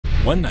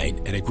One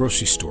night at a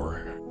grocery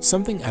store,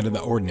 something out of the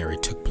ordinary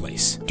took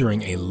place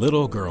during a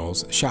little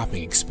girl's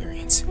shopping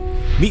experience.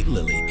 Meet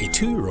Lily, a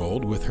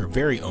 2-year-old with her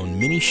very own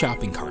mini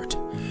shopping cart.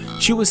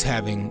 She was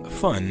having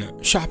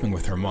fun shopping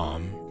with her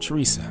mom,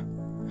 Cherisa.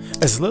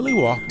 As Lily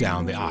walked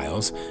down the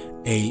aisles,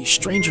 a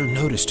stranger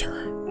noticed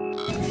her.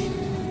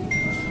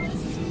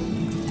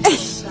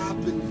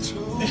 Shopping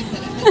too?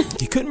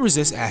 He couldn't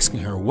resist asking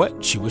her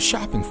what she was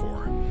shopping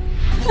for.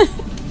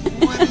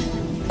 What are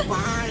you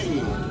buying?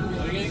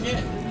 What are you gonna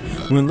get?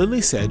 When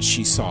Lily said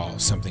she saw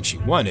something she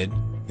wanted,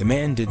 the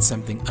man did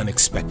something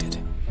unexpected.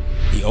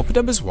 He opened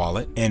up his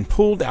wallet and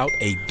pulled out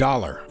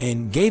 $1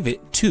 and gave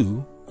it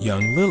to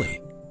young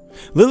Lily.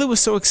 Lily was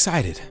so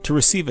excited to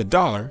receive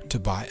 $1 to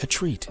buy a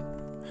treat.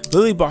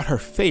 Lily bought her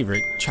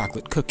favorite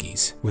chocolate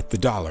cookies with the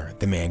 $1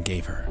 the man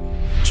gave her.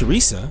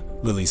 Cherisa,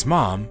 Lily's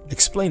mom,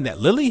 explained that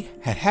Lily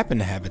had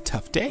happened to have a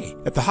tough day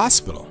at the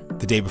hospital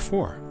the day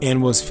before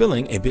and was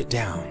feeling a bit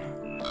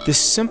down. This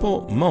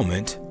simple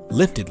moment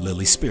lifted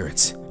Lily's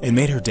spirits and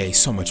made her day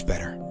so much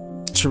better.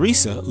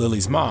 Cherisa,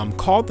 Lily's mom,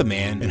 called the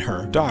man and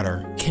her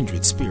daughter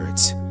kindred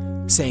spirits,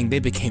 saying they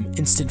became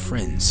instant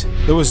friends.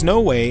 There was no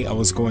way I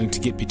was going to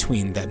get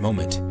between that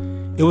moment.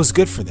 It was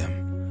good for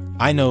them.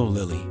 I know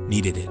Lily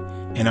needed it,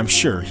 and I'm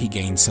sure he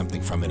gained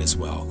something from it as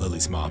well,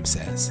 Lily's mom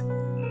says.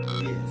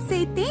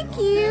 Say thank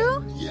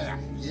you. Yeah,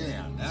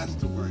 that's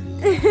the word.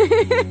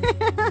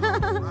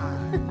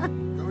 Right.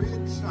 Go ahead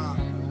and shop.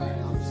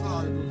 I'm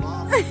sorry, but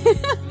Mom.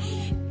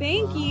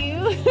 Thank you.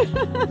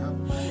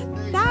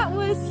 That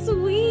was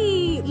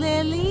sweet,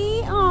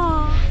 Lily.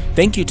 Aw.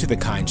 Thank you to the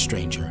kind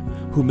stranger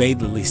who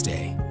made Lily's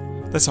day.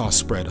 Let's all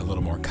spread a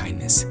little more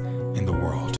kindness in the world.